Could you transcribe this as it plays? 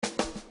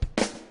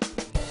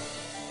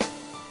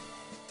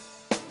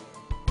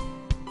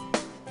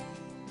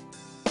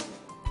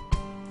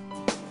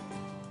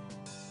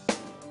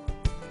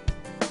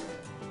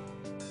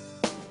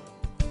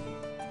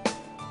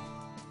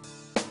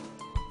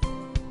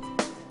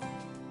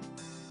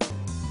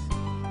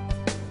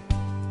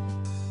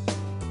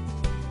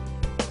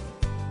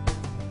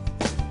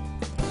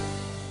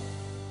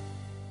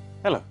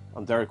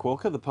I'm Derek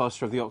Walker, the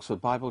pastor of the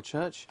Oxford Bible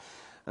Church,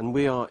 and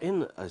we are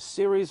in a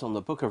series on the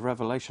book of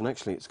Revelation.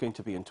 Actually, it's going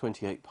to be in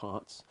 28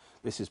 parts.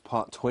 This is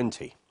part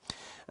 20.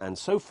 And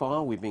so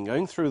far, we've been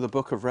going through the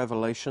book of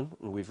Revelation,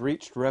 and we've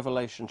reached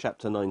Revelation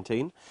chapter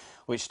 19,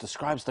 which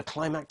describes the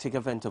climactic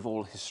event of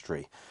all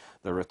history,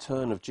 the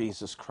return of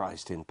Jesus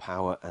Christ in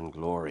power and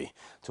glory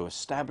to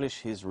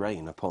establish his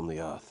reign upon the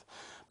earth.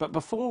 But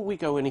before we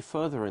go any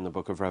further in the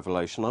book of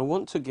Revelation, I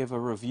want to give a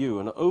review,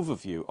 an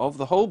overview of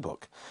the whole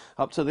book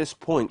up to this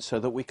point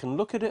so that we can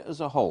look at it as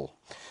a whole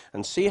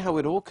and see how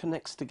it all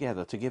connects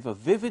together to give a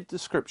vivid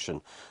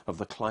description of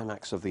the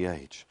climax of the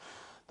age.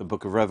 The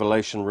book of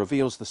Revelation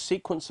reveals the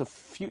sequence of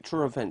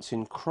future events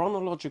in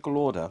chronological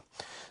order,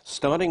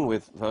 starting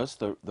with first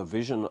the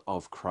vision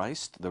of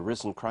Christ, the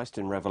risen Christ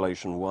in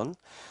Revelation 1,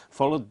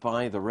 followed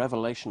by the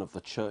revelation of the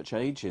church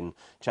age in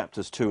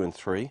chapters 2 and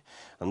 3,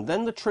 and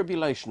then the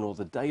tribulation or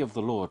the day of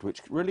the Lord,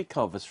 which really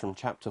covers from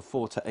chapter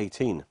 4 to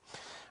 18.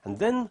 And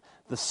then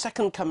the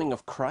second coming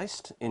of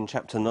Christ in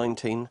chapter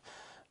 19,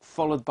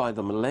 followed by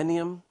the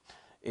millennium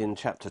in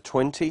chapter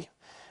 20,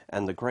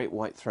 and the great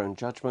white throne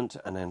judgment,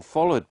 and then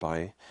followed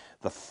by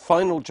the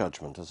final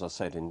judgment, as I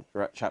said, in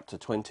chapter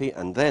 20,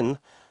 and then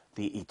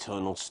the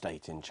eternal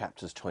state in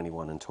chapters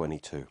 21 and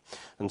 22.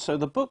 And so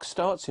the book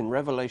starts in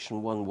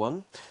Revelation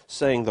 1:1,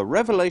 saying, "The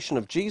revelation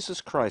of Jesus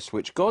Christ,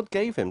 which God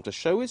gave him to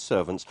show his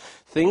servants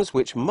things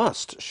which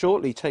must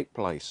shortly take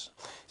place."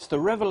 It's the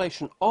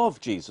revelation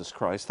of Jesus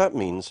Christ. That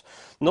means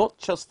not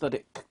just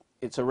that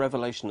it's a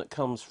revelation that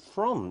comes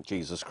from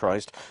Jesus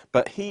Christ,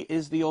 but he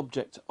is the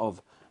object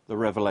of the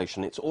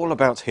revelation. It's all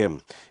about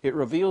him. It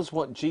reveals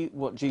what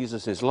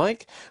Jesus is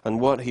like and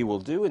what he will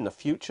do in the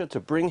future to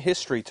bring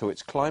history to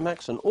its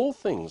climax and all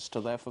things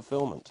to their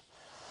fulfillment.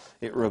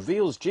 It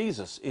reveals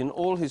Jesus in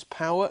all his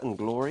power and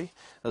glory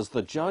as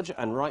the judge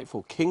and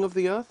rightful king of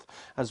the earth,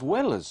 as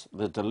well as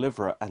the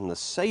deliverer and the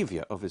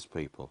savior of his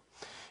people.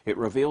 It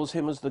reveals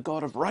him as the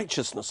God of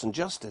righteousness and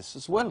justice,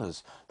 as well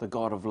as the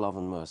God of love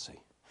and mercy.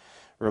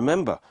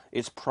 Remember,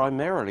 it's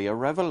primarily a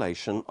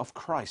revelation of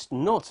Christ,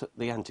 not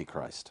the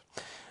Antichrist.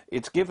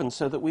 It's given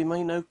so that we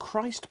may know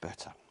Christ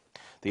better.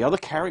 The other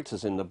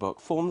characters in the book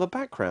form the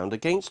background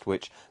against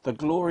which the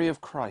glory of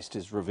Christ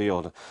is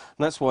revealed. And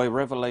that's why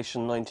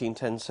Revelation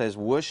 19:10 says,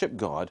 "Worship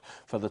God,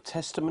 for the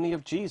testimony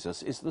of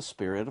Jesus is the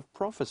spirit of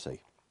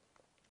prophecy."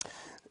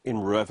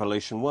 In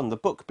Revelation 1, the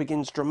book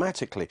begins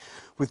dramatically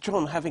with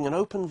John having an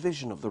open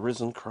vision of the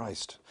risen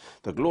Christ,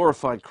 the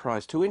glorified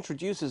Christ, who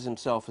introduces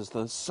himself as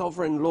the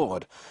sovereign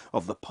Lord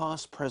of the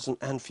past, present,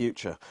 and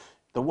future,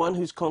 the one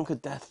who's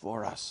conquered death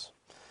for us.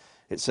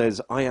 It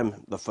says, "I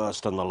am the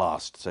first and the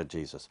last," said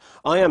Jesus.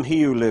 "I am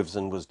he who lives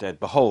and was dead.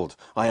 Behold,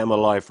 I am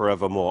alive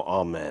forevermore.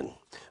 Amen.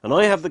 And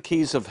I have the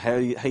keys of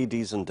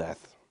Hades and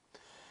death."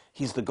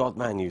 He's the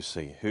God-man, you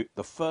see, who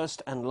the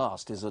first and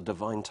last is a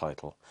divine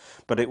title.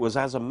 But it was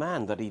as a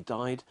man that he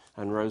died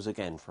and rose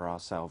again for our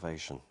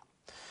salvation.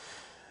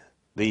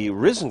 The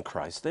risen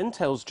Christ then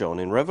tells John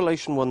in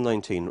Revelation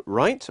 1:19,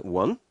 "Write,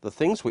 1, the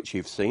things which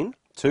you've seen,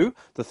 2,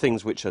 the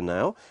things which are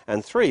now,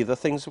 and 3, the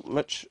things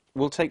which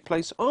will take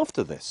place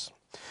after this."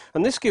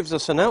 And this gives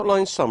us an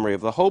outline summary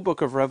of the whole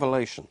book of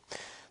Revelation.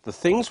 The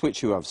things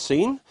which you have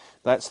seen,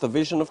 that's the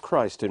vision of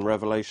Christ in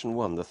Revelation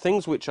 1. The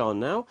things which are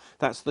now,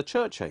 that's the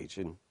church age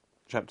in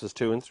chapters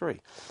 2 and 3.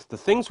 The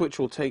things which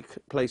will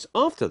take place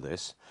after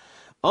this,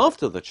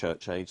 after the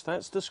church age,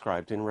 that's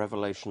described in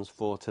Revelations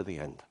 4 to the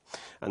end.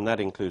 And that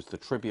includes the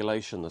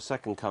tribulation, the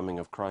second coming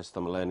of Christ,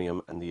 the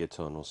millennium, and the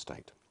eternal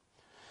state.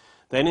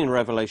 Then in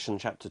Revelation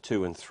chapter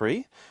 2 and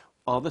 3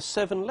 are the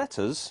 7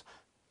 letters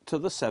to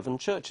the 7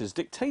 churches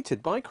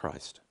dictated by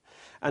Christ.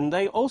 And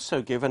they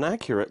also give an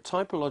accurate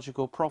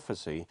typological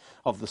prophecy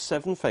of the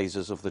 7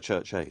 phases of the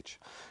church age.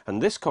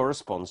 And this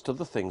corresponds to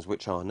the things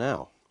which are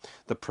now,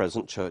 the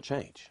present church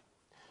age.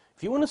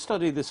 If you want to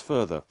study this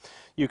further,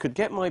 you could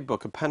get my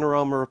book, A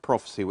Panorama of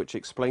Prophecy, which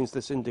explains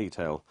this in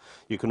detail.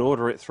 You can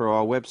order it through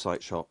our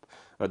website shop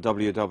at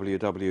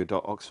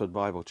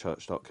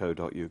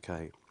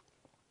www.oxfordbiblechurch.co.uk.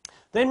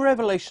 Then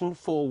Revelation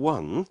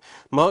 4:1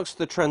 marks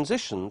the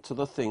transition to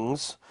the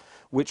things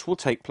which will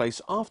take place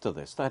after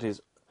this, that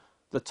is,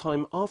 the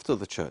time after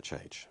the church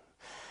age.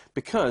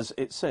 Because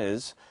it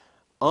says,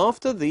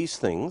 "After these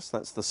things,"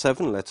 that's the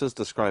 7 letters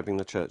describing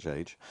the church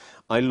age,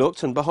 "I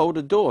looked, and behold,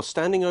 a door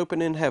standing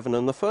open in heaven,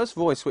 and the first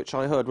voice which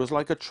I heard was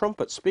like a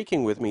trumpet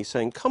speaking with me,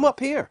 saying, 'Come up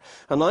here,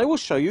 and I will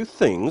show you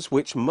things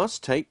which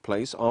must take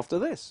place after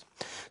this.'"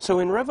 So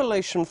in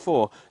Revelation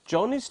 4,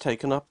 John is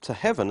taken up to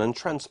heaven and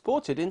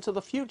transported into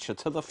the future,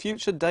 to the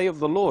future day of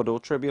the Lord or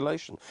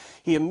tribulation.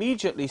 He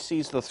immediately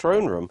sees the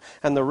throne room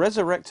and the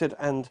resurrected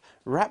and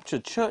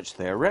raptured church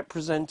there,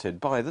 represented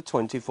by the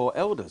 24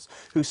 elders,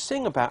 who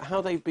sing about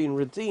how they've been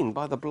redeemed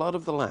by the blood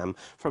of the Lamb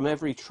from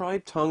every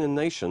tribe, tongue, and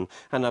nation,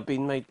 and have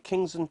been made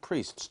kings and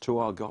priests to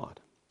our God.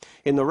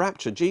 In the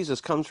rapture,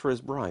 Jesus comes for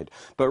his bride,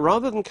 but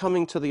rather than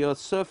coming to the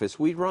earth's surface,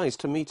 we rise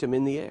to meet him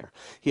in the air.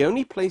 He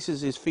only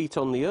places his feet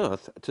on the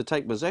earth to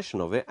take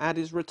possession of it at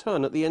his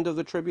return at the end of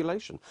the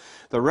tribulation.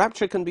 The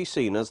rapture can be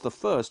seen as the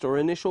first or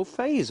initial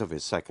phase of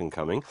his second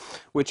coming,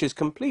 which is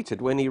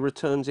completed when he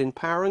returns in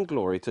power and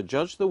glory to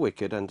judge the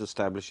wicked and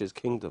establish his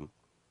kingdom.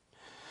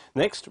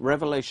 Next,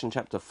 Revelation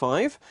chapter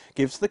 5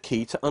 gives the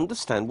key to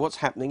understand what's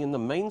happening in the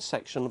main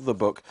section of the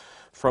book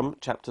from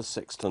chapter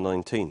 6 to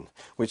 19,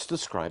 which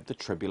describe the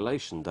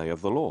tribulation day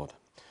of the Lord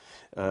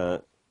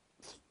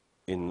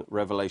in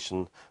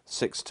Revelation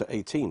 6 to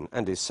 18,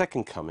 and his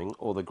second coming,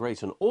 or the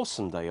great and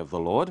awesome day of the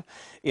Lord,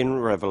 in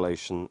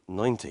Revelation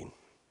 19.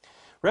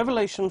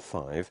 Revelation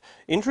 5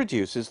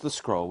 introduces the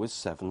scroll with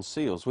 7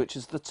 seals, which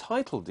is the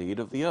title deed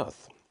of the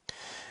earth.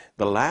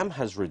 The Lamb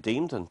has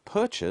redeemed and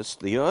purchased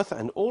the earth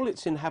and all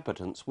its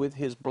inhabitants with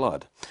his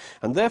blood,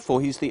 and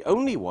therefore he's the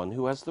only one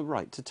who has the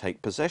right to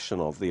take possession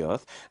of the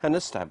earth and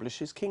establish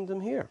his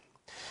kingdom here,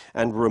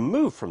 and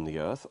remove from the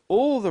earth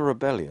all the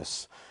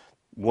rebellious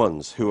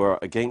ones who are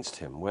against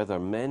him, whether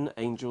men,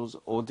 angels,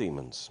 or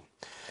demons.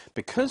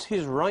 Because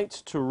his right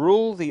to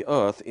rule the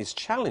earth is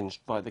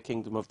challenged by the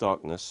kingdom of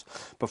darkness,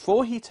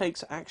 before he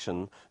takes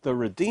action, the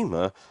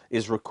Redeemer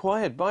is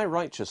required by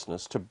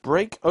righteousness to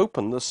break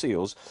open the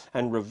seals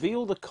and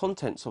reveal the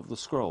contents of the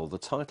scroll, the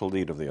title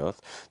deed of the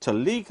earth, to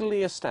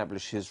legally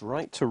establish his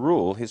right to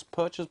rule his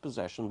purchased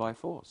possession by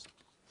force.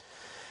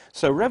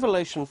 So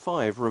Revelation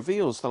 5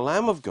 reveals the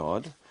Lamb of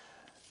God,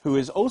 who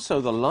is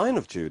also the Lion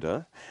of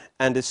Judah,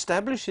 and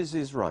establishes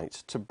his right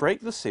to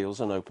break the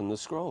seals and open the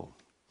scroll.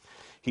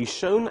 He's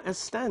shown as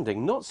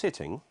standing, not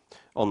sitting,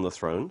 on the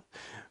throne,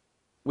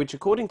 which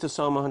according to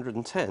Psalm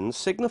 110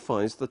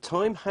 signifies the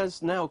time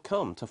has now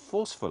come to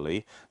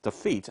forcefully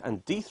defeat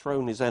and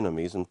dethrone his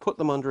enemies and put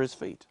them under his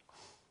feet.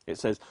 It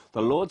says,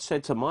 "The Lord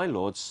said to my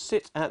Lord,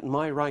 sit at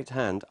my right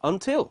hand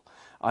until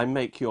I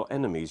make your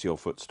enemies your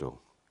footstool."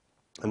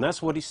 And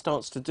that's what he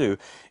starts to do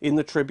in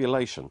the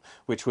tribulation,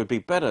 which would be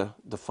better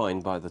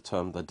defined by the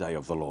term the day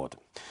of the Lord,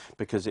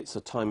 because it's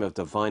a time of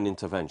divine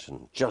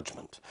intervention,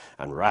 judgment,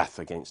 and wrath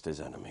against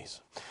his enemies.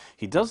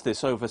 He does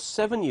this over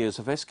 7 years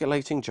of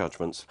escalating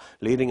judgments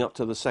leading up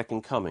to the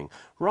second coming,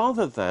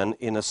 rather than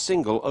in a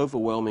single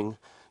overwhelming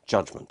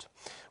judgment.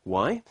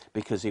 Why?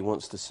 Because he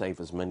wants to save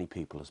as many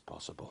people as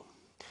possible.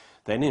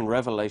 Then in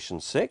Revelation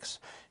 6,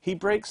 he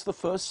breaks the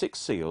first 6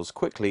 seals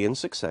quickly in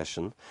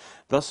succession,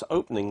 thus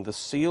opening the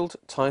sealed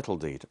title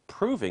deed,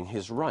 proving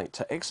his right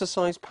to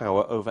exercise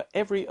power over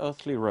every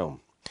earthly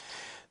realm.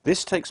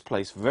 This takes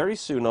place very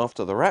soon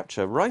after the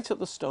rapture, right at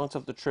the start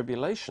of the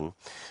tribulation,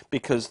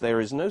 because there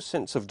is no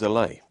sense of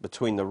delay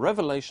between the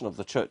revelation of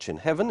the church in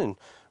heaven in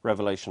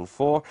Revelation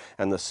 4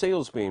 and the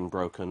seals being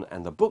broken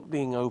and the book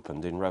being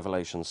opened in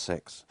Revelation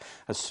 6.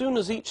 As soon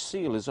as each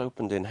seal is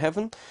opened in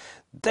heaven,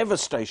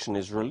 devastation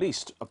is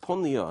released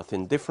upon the earth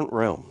in different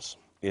realms,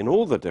 in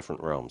all the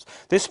different realms.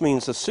 This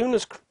means as soon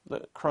as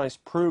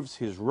Christ proves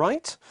his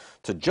right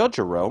to judge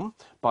a realm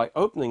by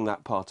opening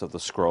that part of the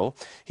scroll,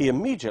 he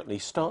immediately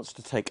starts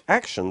to take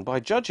action by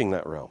judging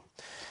that realm.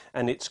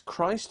 And it's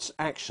Christ's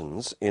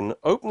actions in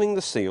opening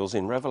the seals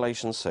in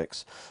Revelation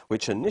 6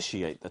 which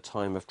initiate the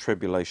time of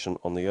tribulation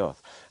on the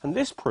earth. And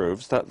this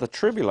proves that the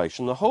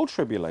tribulation, the whole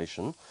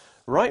tribulation,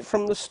 right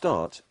from the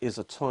start, is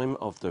a time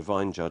of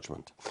divine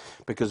judgment.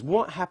 Because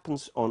what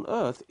happens on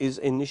earth is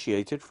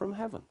initiated from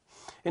heaven.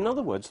 In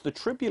other words, the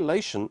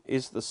tribulation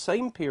is the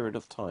same period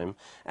of time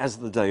as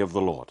the day of the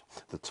Lord,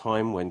 the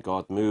time when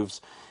God moves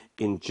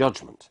in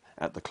judgment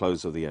at the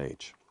close of the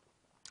age.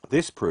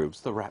 This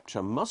proves the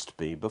rapture must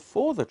be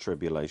before the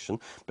tribulation,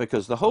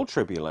 because the whole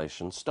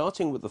tribulation,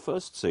 starting with the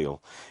first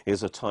seal,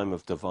 is a time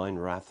of divine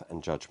wrath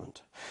and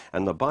judgment.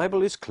 And the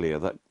Bible is clear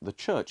that the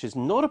church is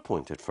not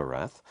appointed for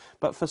wrath,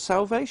 but for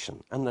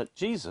salvation, and that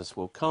Jesus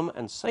will come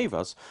and save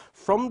us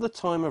from the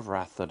time of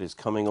wrath that is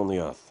coming on the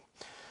earth.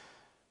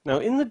 Now,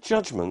 in the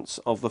judgments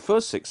of the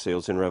first 6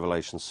 seals in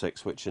Revelation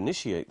 6, which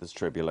initiate this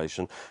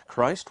tribulation,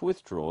 Christ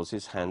withdraws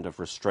his hand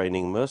of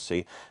restraining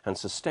mercy and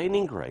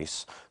sustaining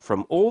grace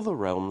from all the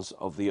realms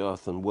of the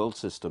earth and world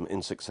system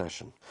in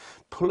succession,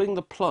 pulling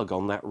the plug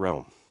on that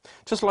realm.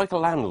 Just like a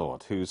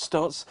landlord who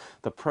starts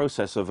the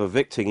process of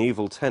evicting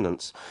evil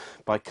tenants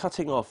by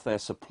cutting off their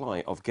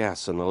supply of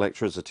gas and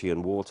electricity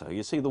and water.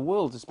 You see, the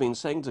world has been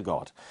saying to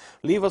God,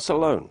 leave us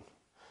alone.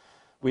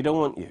 We don't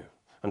want you.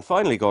 And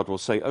finally God will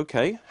say,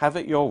 okay, have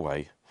it your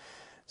way.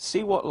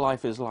 See what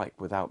life is like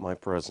without my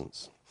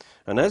presence.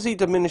 And as he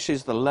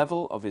diminishes the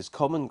level of his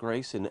common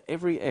grace in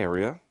every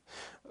area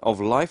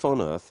of life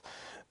on earth,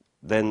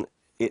 then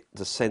it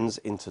descends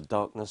into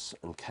darkness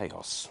and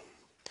chaos.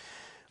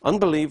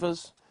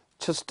 Unbelievers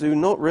just do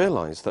not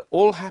realize that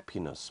all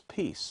happiness,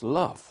 peace,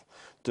 love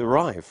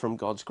derive from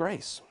God's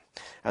grace,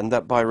 and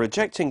that by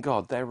rejecting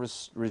God, they're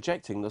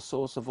rejecting the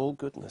source of all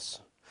goodness.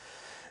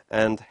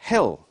 And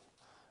hell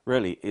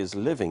really is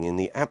living in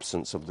the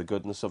absence of the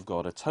goodness of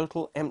God, a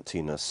total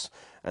emptiness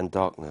and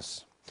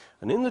darkness.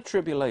 And in the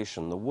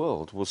tribulation, the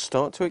world will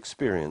start to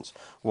experience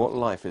what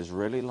life is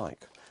really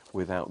like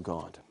without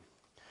God.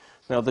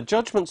 Now, the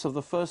judgments of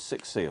the first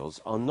 6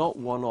 seals are not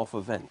one-off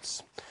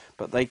events,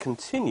 but they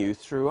continue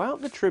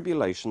throughout the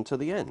tribulation to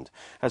the end,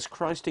 as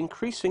Christ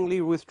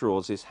increasingly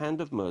withdraws his hand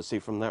of mercy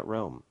from that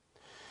realm.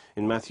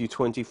 In Matthew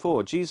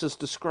 24, Jesus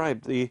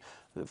described the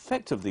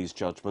effect of these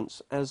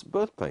judgments as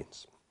birth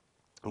pains,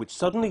 which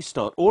suddenly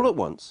start all at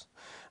once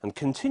and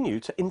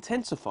continue to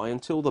intensify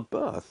until the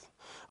birth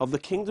of the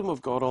kingdom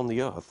of God on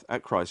the earth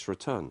at Christ's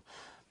return.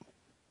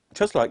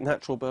 Just like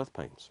natural birth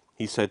pains.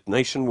 He said,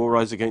 nation will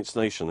rise against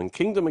nation and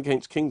kingdom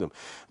against kingdom.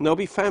 And there'll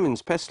be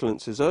famines,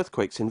 pestilences,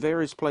 earthquakes in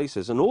various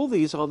places. And all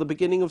these are the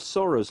beginning of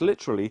sorrows,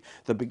 literally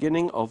the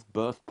beginning of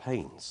birth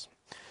pains.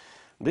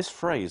 This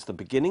phrase, the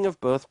beginning of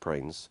birth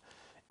pains,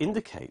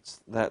 indicates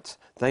that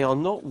they are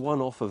not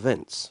one-off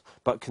events,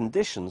 but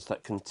conditions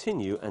that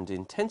continue and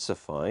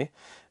intensify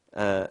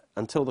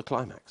until the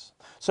climax.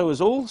 So as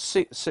all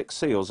 6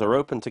 seals are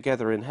opened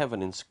together in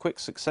heaven in quick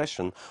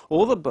succession,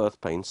 all the birth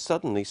pains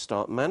suddenly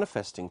start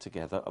manifesting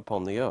together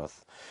upon the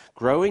earth,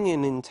 growing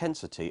in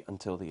intensity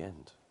until the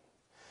end.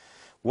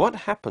 What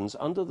happens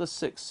under the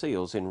 6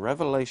 seals in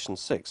Revelation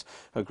 6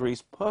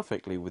 agrees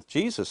perfectly with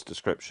Jesus'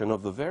 description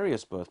of the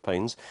various birth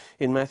pains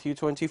in Matthew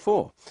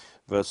 24,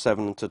 verse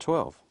 7 to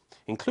 12,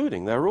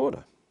 including their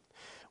order.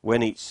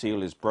 When each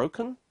seal is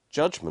broken,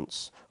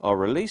 judgments are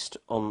released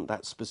on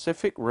that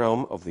specific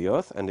realm of the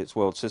earth and its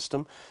world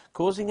system,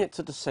 causing it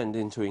to descend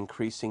into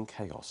increasing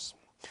chaos,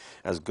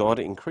 as God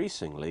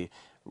increasingly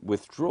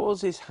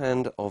withdraws his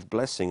hand of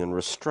blessing and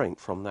restraint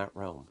from that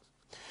realm.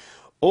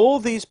 All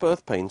these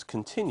birth pains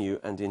continue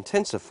and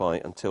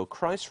intensify until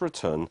Christ's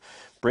return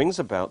brings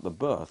about the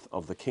birth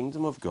of the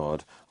kingdom of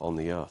God on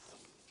the earth.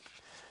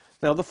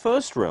 Now, the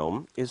first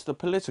realm is the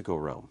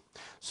political realm.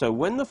 So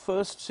when the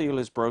first seal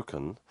is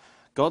broken,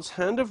 God's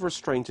hand of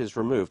restraint is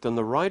removed and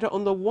the rider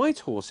on the white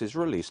horse is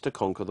released to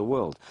conquer the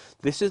world.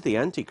 This is the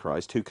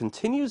Antichrist, who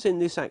continues in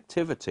this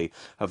activity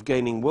of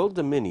gaining world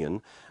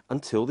dominion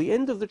until the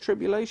end of the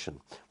tribulation,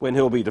 when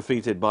he'll be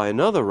defeated by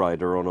another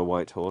rider on a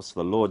white horse,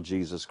 the Lord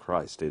Jesus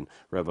Christ, in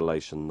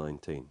Revelation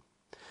 19.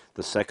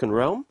 The second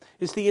realm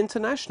is the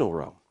international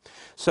realm.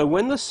 So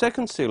when the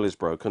second seal is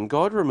broken,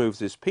 God removes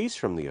his peace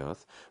from the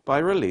earth by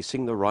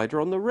releasing the rider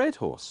on the red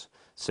horse,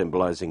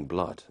 symbolizing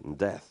blood and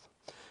death.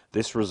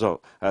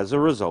 As a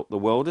result, the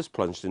world is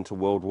plunged into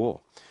world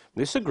war.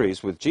 This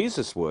agrees with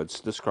Jesus'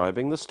 words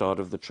describing the start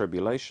of the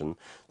tribulation,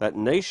 that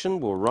nation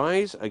will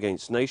rise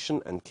against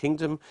nation and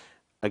kingdom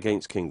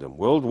against kingdom.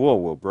 World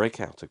war will break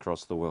out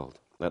across the world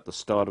at the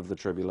start of the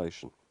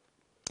tribulation.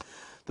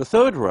 The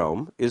third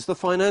realm is the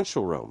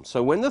financial realm.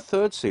 So when the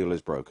third seal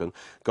is broken,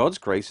 God's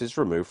grace is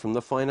removed from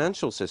the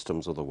financial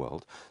systems of the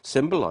world,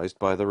 symbolized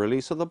by the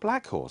release of the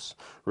black horse,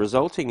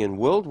 resulting in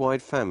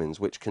worldwide famines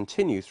which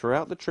continue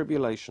throughout the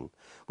tribulation,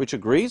 which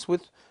agrees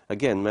with,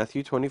 again,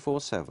 Matthew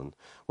 24:7,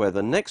 where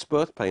the next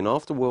birth pain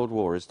after World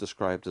War is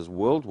described as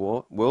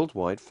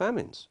worldwide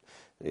famines.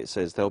 It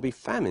says there'll be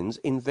famines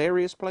in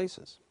various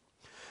places.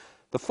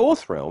 The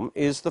fourth realm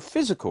is the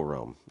physical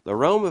realm, the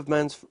realm of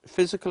man's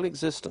physical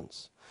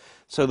existence.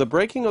 So the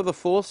breaking of the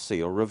fourth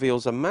seal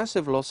reveals a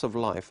massive loss of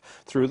life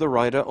through the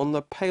rider on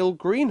the pale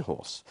green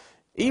horse.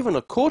 Even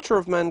a quarter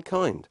of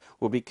mankind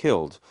will be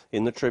killed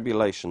in the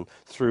tribulation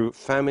through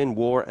famine,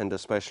 war, and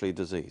especially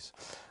disease.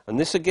 And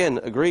this again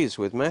agrees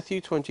with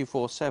Matthew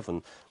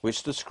 24:7,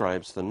 which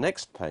describes the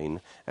next pain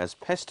as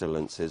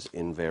pestilences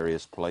in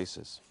various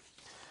places.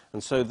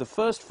 And so the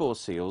first 4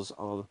 seals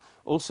are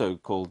also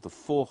called the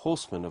 4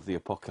 horsemen of the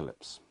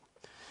apocalypse.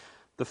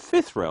 The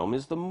fifth realm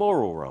is the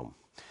moral realm.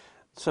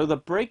 So the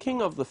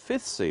breaking of the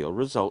 5th seal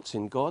results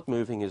in God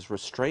moving his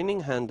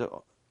restraining hand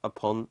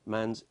upon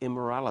man's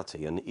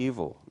immorality and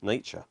evil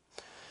nature.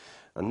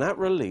 And that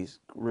release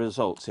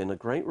results in a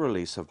great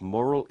release of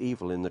moral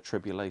evil in the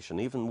tribulation,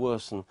 even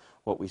worse than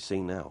what we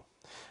see now.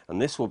 And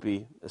this will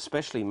be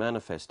especially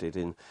manifested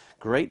in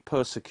great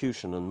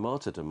persecution and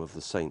martyrdom of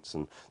the saints,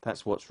 and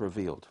that's what's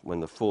revealed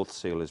when the 4th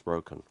seal is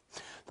broken.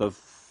 The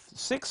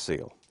 6th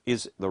seal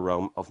is the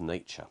realm of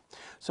nature.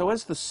 So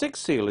as the 6th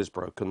seal is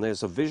broken,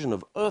 there's a vision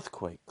of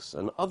earthquakes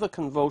and other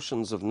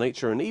convulsions of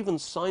nature and even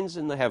signs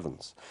in the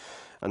heavens.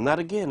 And that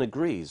again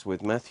agrees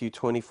with Matthew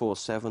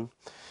 24:7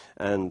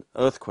 and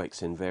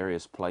earthquakes in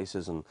various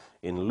places. And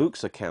in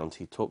Luke's account,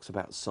 he talks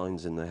about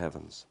signs in the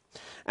heavens.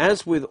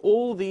 As with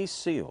all these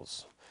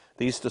seals,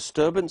 these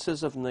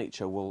disturbances of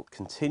nature will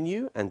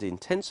continue and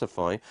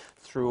intensify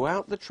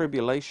throughout the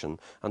tribulation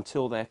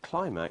until their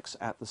climax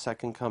at the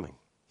second coming.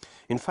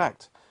 In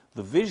fact,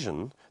 the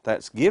vision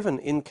that's given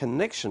in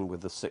connection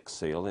with the 6th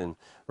seal in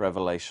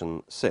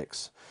Revelation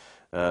 6,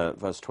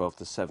 verse 12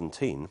 to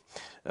 17,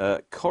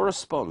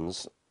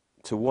 corresponds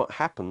to what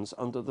happens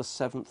under the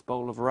 7th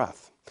bowl of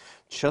wrath,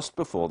 just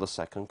before the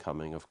second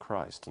coming of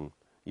Christ. And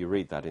you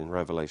read that in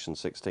Revelation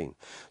 16.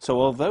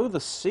 So although the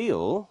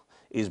seal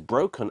is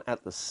broken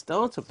at the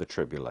start of the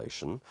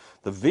tribulation,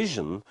 the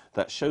vision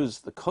that shows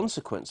the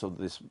consequence of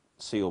this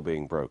seal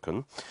being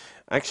broken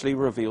actually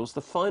reveals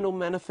the final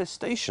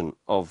manifestation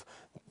of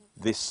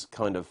this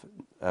kind of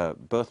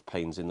birth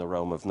pains in the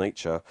realm of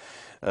nature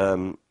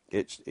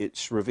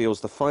it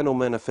reveals the final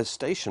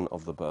manifestation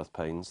of the birth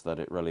pains that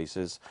it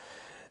releases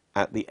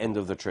at the end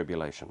of the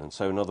tribulation. And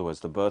so, in other words,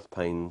 the birth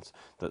pains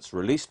that's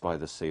released by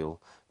the seal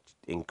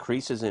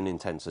increases in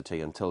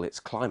intensity until its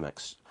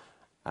climax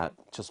at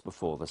just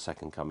before the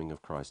second coming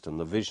of Christ. And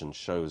the vision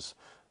shows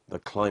the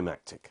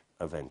climactic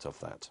event of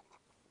that.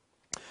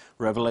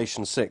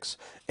 Revelation 6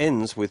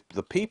 ends with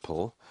the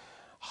people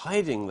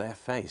hiding their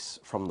face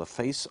from the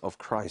face of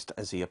Christ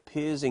as he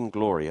appears in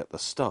glory at the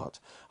start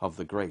of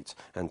the great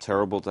and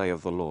terrible day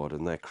of the Lord.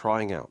 And they're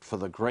crying out, for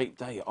the great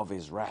day of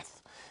his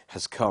wrath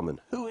has come,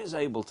 and who is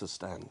able to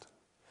stand?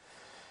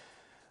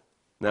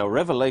 Now,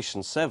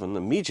 Revelation 7,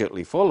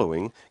 immediately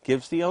following,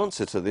 gives the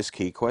answer to this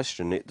key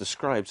question. It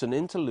describes an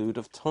interlude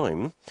of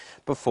time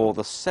before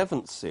the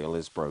seventh seal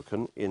is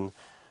broken in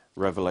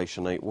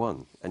Revelation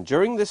 8:1. And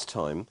during this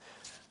time,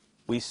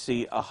 we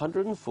see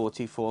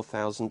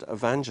 144,000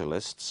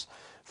 evangelists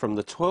from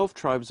the 12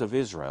 tribes of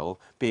Israel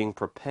being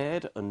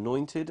prepared,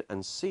 anointed,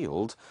 and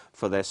sealed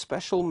for their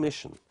special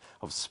mission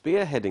of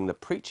spearheading the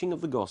preaching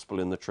of the gospel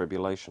in the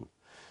tribulation.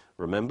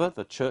 Remember,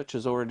 the church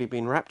has already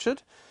been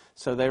raptured,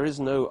 so there is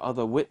no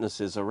other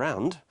witnesses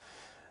around.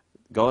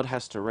 God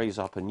has to raise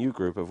up a new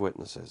group of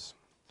witnesses.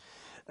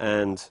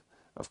 And,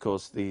 of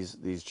course,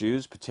 these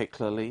Jews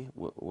particularly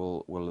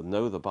will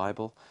know the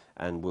Bible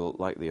and will,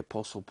 like the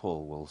Apostle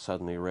Paul, will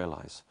suddenly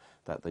realize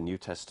that the New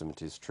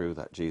Testament is true,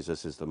 that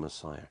Jesus is the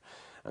Messiah.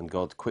 And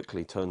God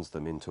quickly turns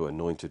them into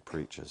anointed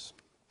preachers.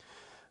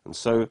 And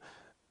so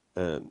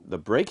the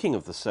breaking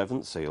of the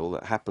seventh seal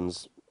that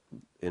happens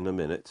in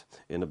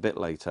a bit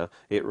later,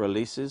 it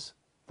releases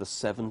the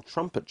 7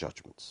 trumpet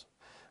judgments.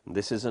 And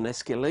this is an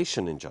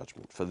escalation in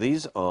judgment, for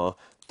these are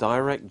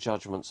direct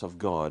judgments of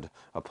God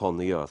upon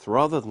the earth,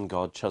 rather than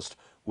God just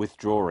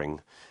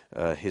withdrawing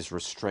his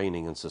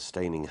restraining and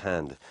sustaining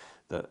hand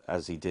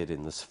as he did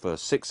in the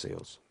first 6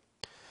 seals.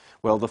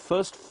 Well,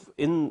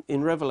 in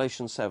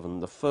Revelation 7,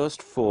 the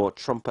first 4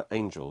 trumpet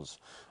angels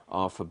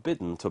are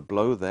forbidden to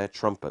blow their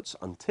trumpets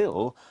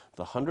until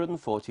the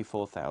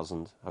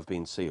 144,000 have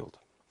been sealed.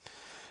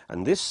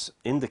 And this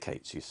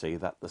indicates, you see,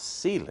 that the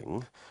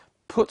sealing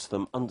puts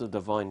them under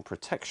divine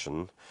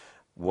protection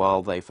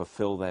while they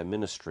fulfill their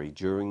ministry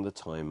during the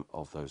time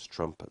of those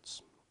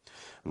trumpets.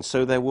 And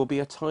so there will be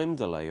a time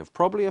delay of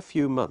probably a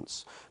few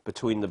months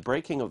between the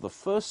breaking of the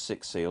first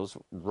 6 seals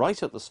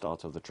right at the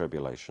start of the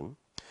tribulation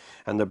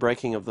and the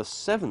breaking of the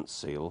 7th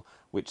seal,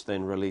 which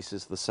then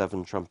releases the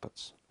 7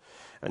 trumpets.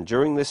 And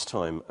during this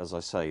time, as I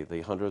say,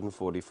 the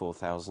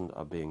 144,000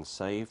 are being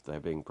saved,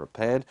 they're being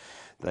prepared,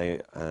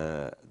 they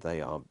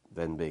are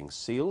then being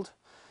sealed.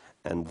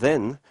 And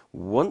then,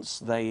 once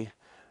they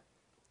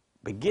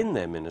begin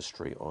their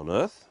ministry on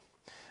earth,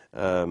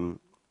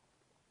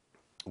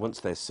 once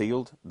they're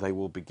sealed, they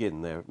will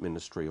begin their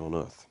ministry on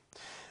earth.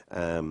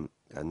 And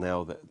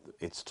now that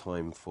it's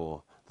time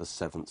for the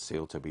 7th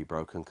seal to be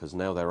broken, because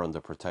now they're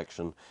under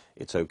protection,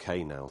 it's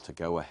okay now to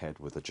go ahead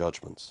with the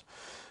judgments.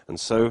 And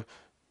so,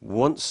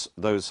 once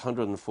those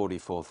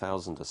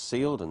 144,000 are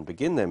sealed and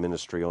begin their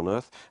ministry on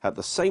earth, at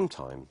the same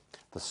time,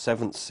 the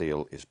 7th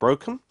seal is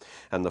broken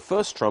and the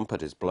first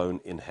trumpet is blown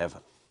in heaven.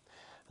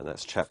 And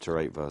that's chapter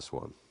 8, verse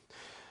 1.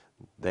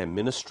 Their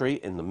ministry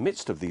in the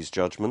midst of these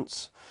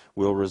judgments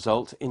will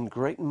result in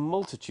great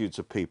multitudes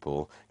of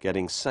people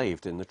getting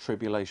saved in the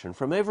tribulation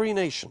from every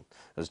nation.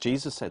 As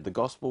Jesus said, the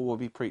gospel will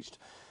be preached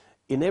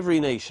in every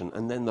nation,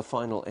 and then the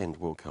final end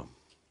will come.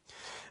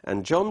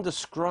 And John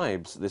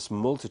describes this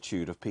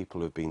multitude of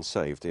people who've been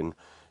saved in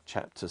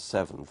chapter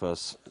 7,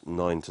 verse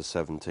 9 to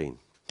 17.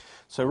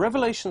 So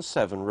Revelation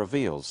 7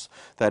 reveals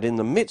that in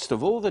the midst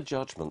of all the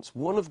judgments,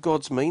 one of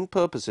God's main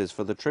purposes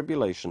for the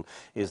tribulation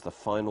is the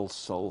final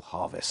soul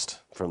harvest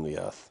from the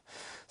earth.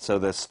 So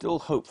there's still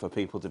hope for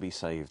people to be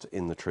saved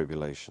in the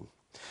tribulation.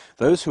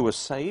 Those who are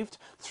saved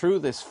through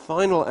this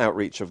final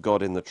outreach of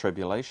God in the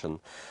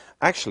tribulation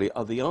actually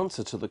are the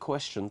answer to the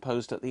question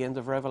posed at the end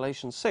of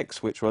Revelation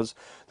 6, which was,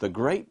 the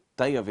great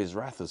day of his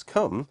wrath has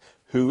come,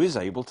 who is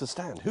able to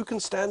stand? Who can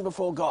stand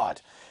before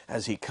God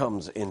as he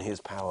comes in his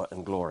power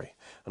and glory?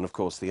 And of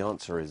course the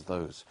answer is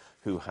those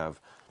who have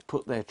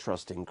put their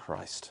trust in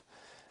Christ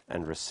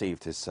and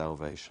received his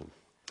salvation.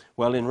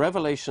 Well, in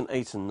Revelation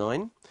 8 and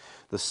 9,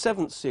 the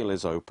 7th seal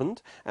is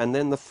opened, and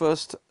then the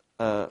first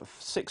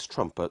 6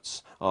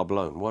 trumpets are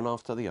blown, one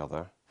after the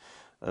other.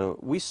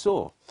 We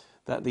saw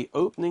that the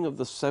opening of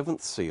the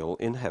 7th seal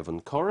in heaven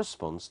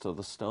corresponds to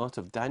the start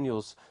of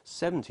Daniel's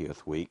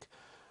 70th week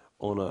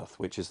on earth,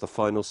 which is the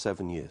final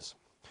 7 years.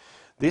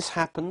 This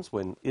happens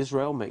when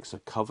Israel makes a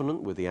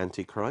covenant with the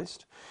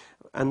Antichrist,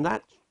 and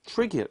that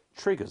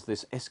triggers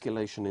this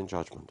escalation in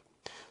judgment.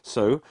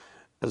 So,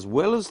 as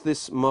well as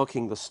this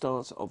marking the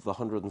start of the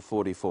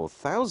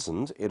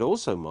 144,000, it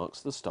also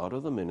marks the start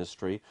of the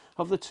ministry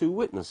of the 2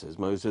 witnesses,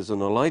 Moses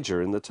and Elijah,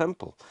 in the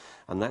temple.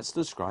 And that's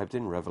described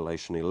in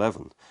Revelation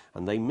 11.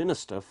 And they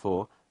minister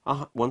for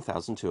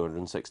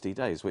 1,260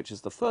 days, which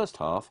is the first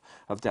half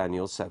of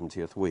Daniel's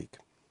 70th week.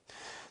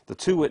 The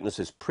two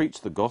witnesses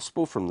preach the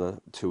gospel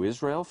to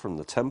Israel from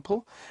the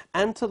temple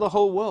and to the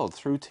whole world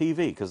through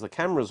TV, because the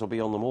cameras will be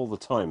on them all the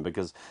time,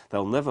 because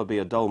there'll never be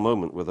a dull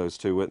moment with those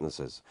two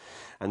witnesses.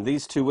 And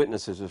these two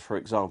witnesses, for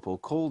example,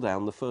 call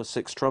down the first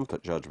 6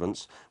 trumpet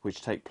judgments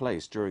which take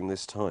place during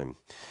this time.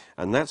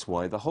 And that's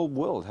why the whole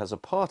world has a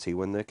party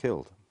when they're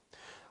killed.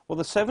 Well,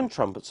 the 7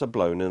 trumpets are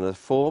blown in a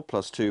 4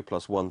 + 2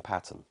 + 1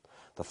 pattern.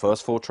 The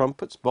first 4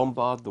 trumpets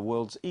bombard the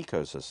world's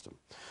ecosystem.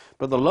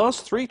 But the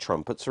last 3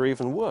 trumpets are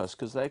even worse,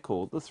 because they're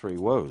called the 3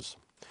 woes.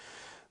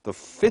 The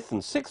 5th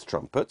and 6th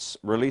trumpets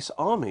release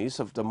armies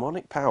of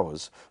demonic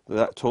powers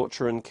that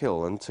torture and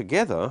kill, and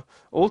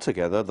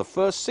altogether, the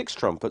first 6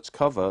 trumpets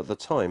cover the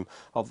time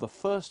of the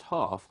first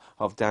half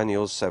of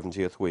Daniel's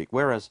 70th week,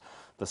 whereas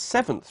the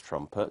 7th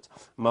trumpet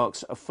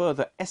marks a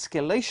further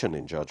escalation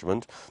in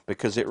judgment,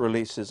 because it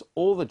releases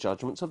all the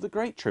judgments of the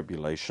Great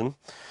Tribulation,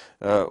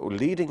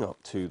 leading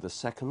up to the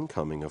second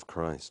coming of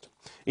Christ.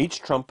 Each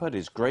trumpet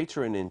is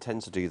greater in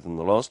intensity than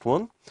the last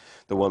one,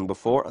 the one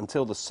before,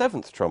 until the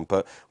 7th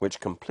trumpet, which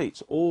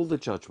completes all the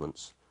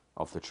judgments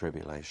of the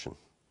tribulation.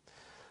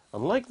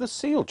 Unlike the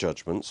seal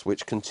judgments,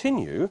 which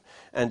continue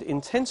and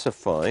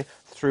intensify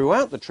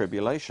throughout the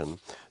tribulation,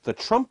 the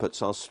trumpets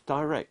are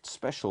direct,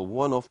 special,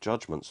 one-off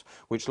judgments,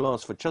 which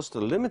last for just a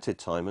limited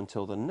time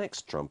until the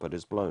next trumpet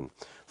is blown.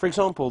 For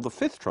example, the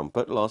 5th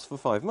trumpet lasts for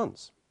 5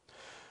 months.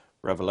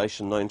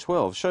 Revelation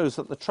 9:12 shows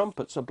that the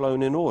trumpets are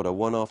blown in order,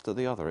 one after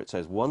the other. It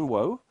says 1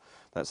 woe,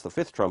 that's the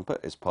 5th trumpet,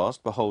 is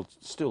passed. Behold,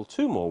 still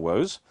 2 more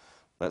woes,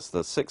 that's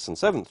the 6th and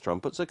 7th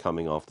trumpets, are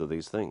coming after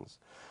these things.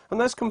 And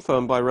that's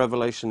confirmed by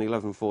Revelation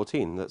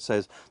 11:14, that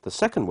says the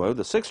 2nd woe,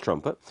 the 6th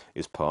trumpet,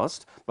 is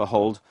past.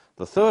 Behold,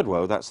 the 3rd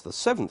woe, that's the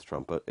 7th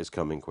trumpet, is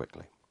coming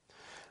quickly.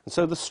 And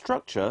so the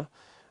structure,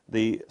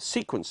 the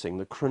sequencing,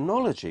 the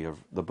chronology of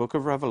the book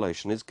of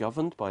Revelation is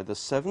governed by the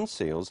 7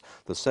 seals,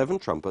 the 7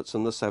 trumpets,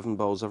 and the 7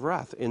 bowls of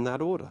wrath, in that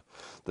order.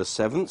 The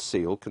 7th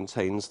seal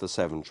contains the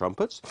 7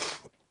 trumpets,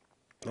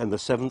 and the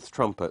 7th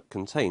trumpet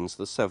contains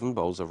the 7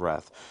 bowls of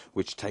wrath,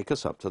 which take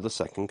us up to the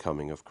second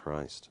coming of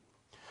Christ.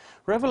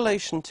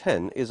 Revelation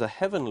 10 is a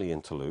heavenly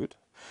interlude,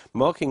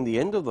 marking the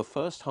end of the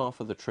first half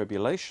of the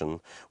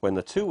tribulation, when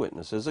the 2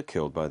 witnesses are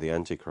killed by the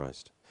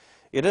Antichrist.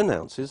 It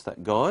announces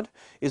that God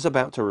is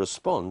about to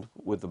respond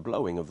with the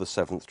blowing of the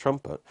 7th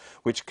trumpet,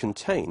 which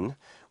contain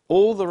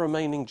all the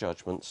remaining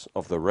judgments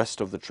of the rest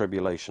of the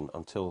tribulation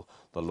until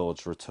the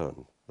Lord's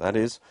return. That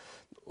is,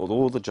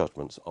 all the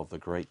judgments of the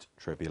great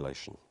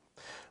tribulation.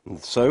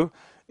 And so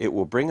it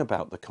will bring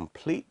about the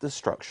complete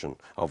destruction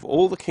of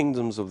all the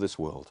kingdoms of this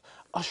world,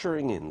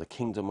 ushering in the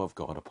kingdom of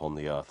God upon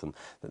the earth, and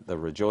the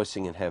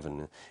rejoicing in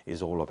heaven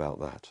is all about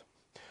that.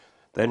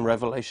 Then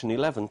Revelation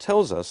 11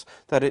 tells us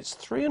that it's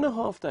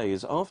 3.5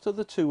 days after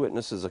the 2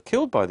 witnesses are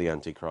killed by the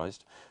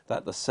Antichrist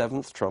that the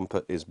 7th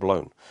trumpet is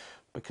blown,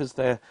 because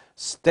their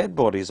dead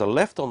bodies are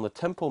left on the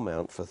Temple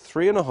Mount for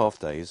 3.5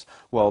 days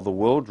while the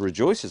world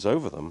rejoices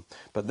over them.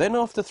 But then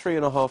after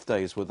 3.5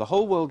 days, with the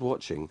whole world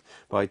watching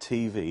by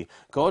TV,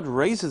 God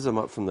raises them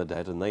up from the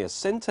dead, and they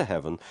ascend to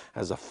heaven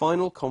as a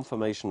final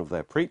confirmation of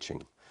their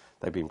preaching.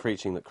 They've been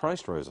preaching that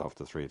Christ rose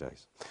after 3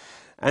 days.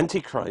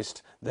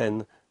 Antichrist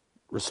then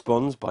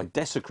responds by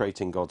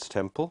desecrating God's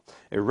temple,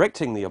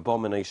 erecting the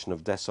abomination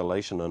of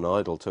desolation, an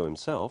idol to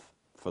himself,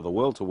 for the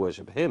world to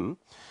worship him.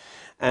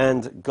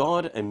 And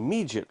God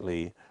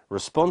immediately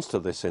responds to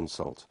this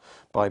insult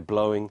by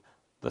blowing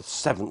the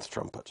 7th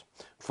trumpet,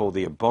 for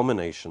the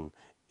abomination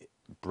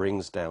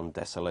brings down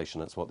desolation.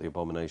 That's what the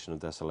abomination of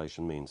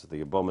desolation means,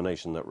 the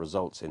abomination that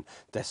results in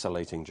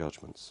desolating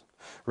judgments.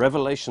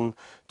 Revelation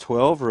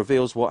 12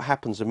 reveals what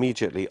happens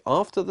immediately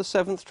after the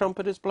 7th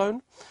trumpet is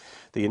blown.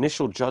 The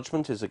initial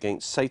judgment is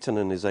against Satan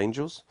and his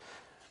angels.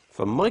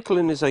 For Michael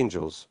and his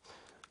angels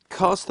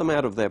cast them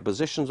out of their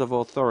positions of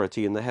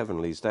authority in the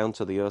heavenlies down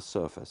to the earth's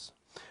surface.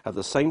 At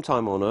the same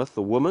time on earth,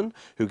 the woman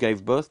who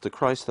gave birth to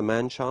Christ the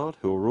man-child,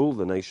 who will rule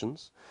the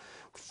nations,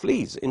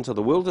 flees into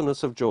the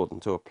wilderness of Jordan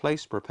to a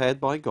place prepared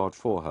by God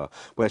for her,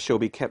 where she'll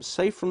be kept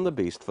safe from the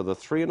beast for the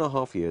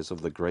 3.5 years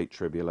of the great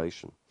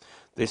tribulation.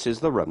 This is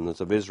the remnant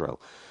of Israel,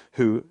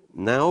 who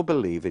now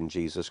believe in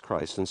Jesus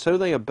Christ. And so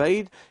they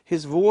obeyed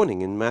his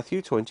warning in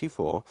Matthew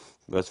 24,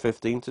 verse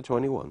 15 to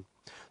 21,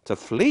 to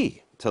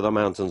flee to the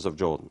mountains of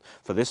Jordan,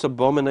 for this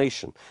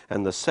abomination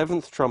and the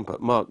 7th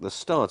trumpet mark the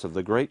start of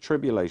the great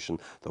tribulation,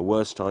 the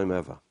worst time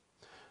ever.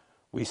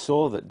 We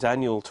saw that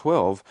Daniel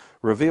 12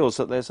 reveals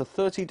that there's a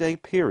 30-day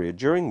period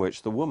during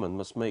which the woman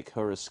must make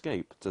her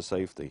escape to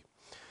safety.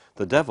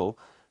 The devil,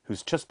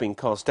 who's just been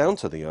cast down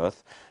to the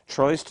earth,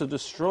 tries to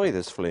destroy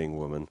this fleeing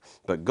woman,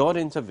 but God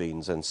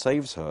intervenes and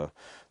saves her.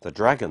 The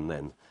dragon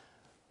then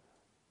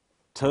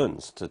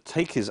turns to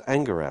take his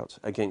anger out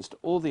against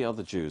all the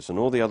other Jews and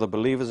all the other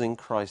believers in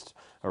Christ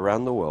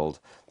around the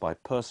world by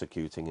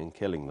persecuting and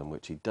killing them,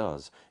 which he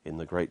does in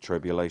the Great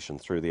Tribulation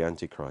through the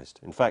Antichrist.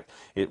 In fact,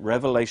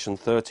 Revelation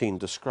 13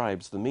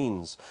 describes the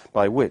means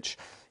by which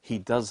he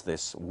does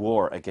this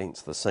war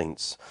against the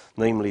saints,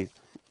 namely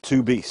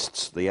 2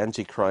 beasts, the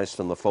Antichrist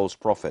and the false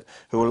prophet,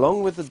 who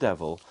along with the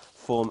devil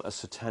form a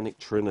satanic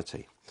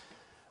trinity.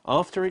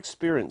 After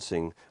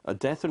experiencing a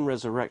death and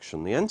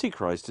resurrection, the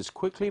Antichrist is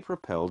quickly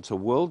propelled to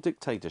world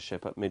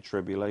dictatorship at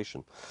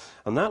mid-tribulation,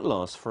 and that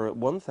lasts for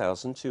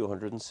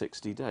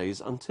 1,260 days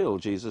until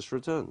Jesus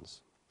returns.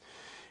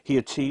 He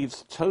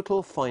achieves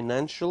total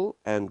financial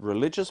and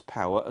religious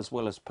power as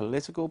well as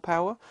political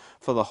power,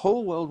 for the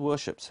whole world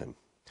worships him.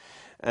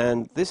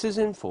 And this is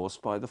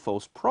enforced by the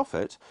false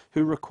prophet,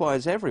 who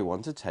requires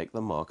everyone to take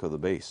the mark of the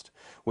beast,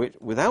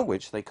 without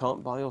which they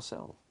can't buy or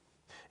sell.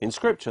 In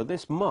Scripture,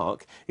 this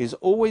mark is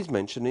always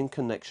mentioned in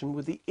connection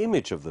with the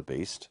image of the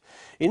beast,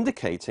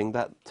 indicating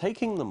that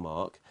taking the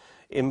mark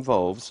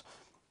involves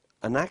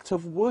an act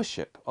of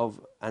worship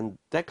and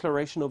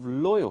declaration of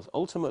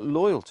ultimate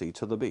loyalty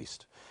to the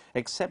beast,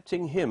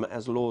 accepting him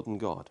as Lord and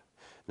God.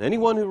 And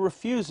anyone who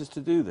refuses to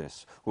do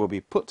this will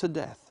be put to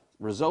death,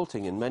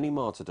 resulting in many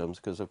martyrdoms,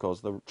 because of course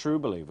the true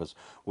believers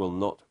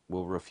will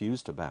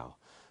refuse to bow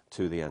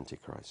to the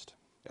Antichrist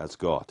as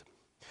God.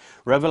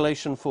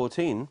 Revelation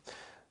 14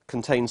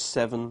 contains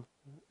 7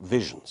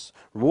 visions,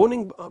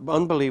 warning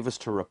unbelievers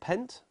to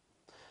repent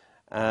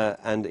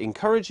and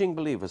encouraging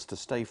believers to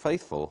stay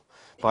faithful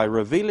by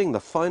revealing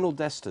the final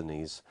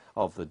destinies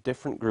of the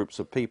different groups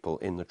of people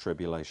in the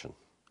tribulation.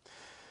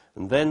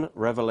 And then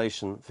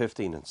Revelation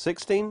 15 and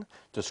 16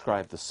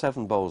 describe the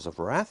 7 bowls of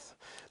wrath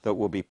that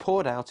will be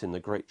poured out in the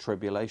great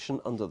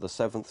tribulation under the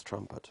 7th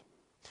trumpet.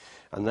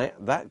 And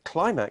that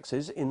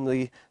climaxes in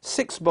the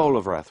 6th bowl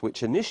of wrath,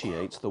 which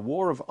initiates the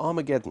war of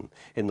Armageddon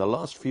in the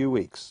last few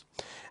weeks,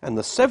 and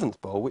the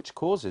 7th bowl, which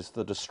causes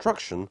the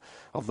destruction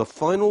of the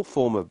final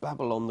form of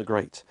Babylon the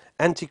Great,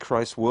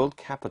 Antichrist's world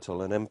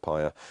capital and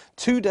empire,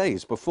 2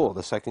 days before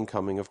the second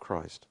coming of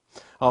Christ.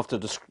 After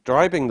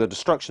describing the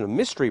destruction of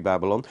Mystery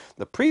Babylon,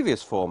 the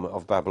previous form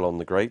of Babylon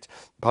the Great,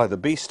 by the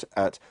beast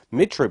at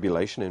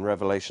mid-tribulation in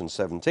Revelation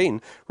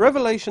 17,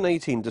 Revelation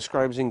 18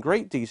 describes in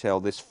great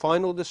detail this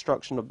final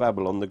destruction of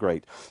Babylon the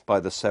Great by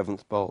the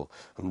 7th bowl.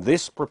 And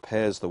this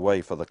prepares the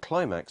way for the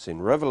climax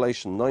in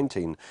Revelation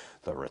 19,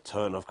 the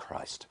return of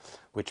Christ,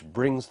 which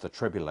brings the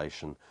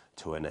tribulation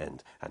to an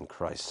end, and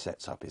Christ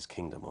sets up his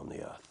kingdom on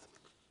the earth.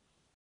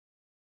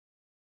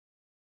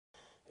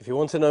 If you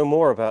want to know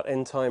more about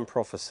end-time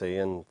prophecy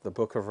and the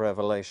book of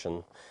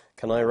Revelation,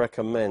 can I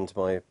recommend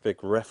my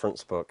big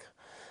reference book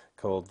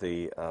called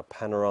the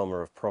Panorama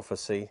of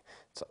Prophecy.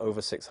 It's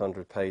over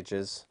 600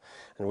 pages,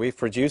 and we've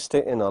produced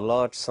it in a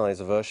large size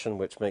version,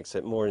 which makes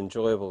it more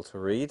enjoyable to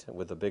read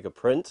with a bigger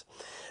print,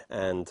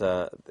 and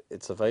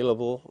it's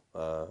available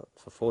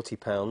for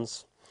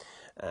 £40,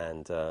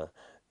 and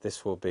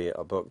this will be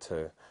a book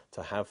to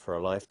have for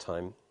a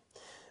lifetime.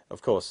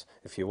 Of course,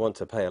 if you want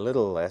to pay a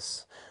little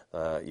less,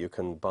 you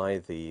can buy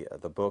the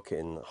book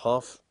in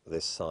half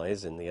this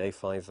size in the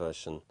A5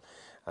 version,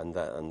 and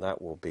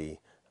that will be,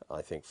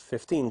 I think,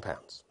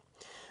 £15.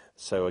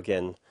 So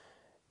again,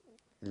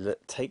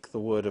 take the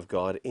Word of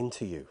God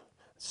into you,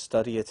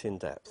 study it in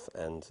depth,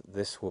 and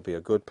this will be a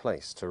good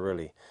place to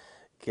really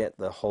get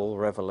the whole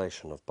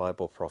revelation of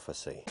Bible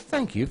prophecy.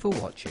 Thank you for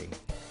watching.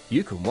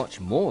 You can watch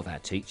more of our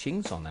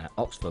teachings on our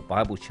Oxford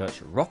Bible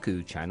Church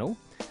Roku channel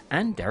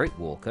and Derek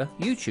Walker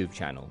YouTube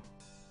channel.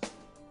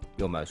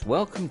 You're most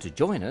welcome to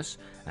join us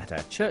at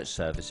our church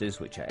services,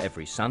 which are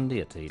every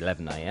Sunday at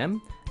 11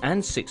 AM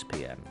and 6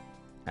 PM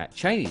at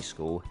Cheney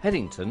School,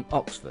 Headington,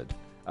 Oxford,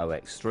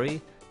 OX3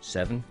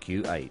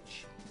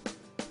 7QH.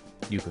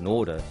 You can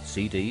order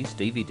CDs,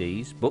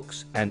 DVDs,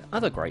 books and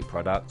other great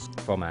products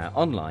from our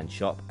online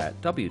shop at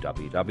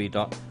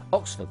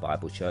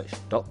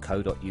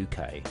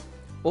www.oxfordbiblechurch.co.uk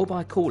or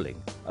by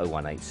calling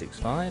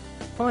 01865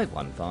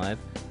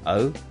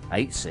 515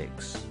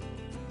 086.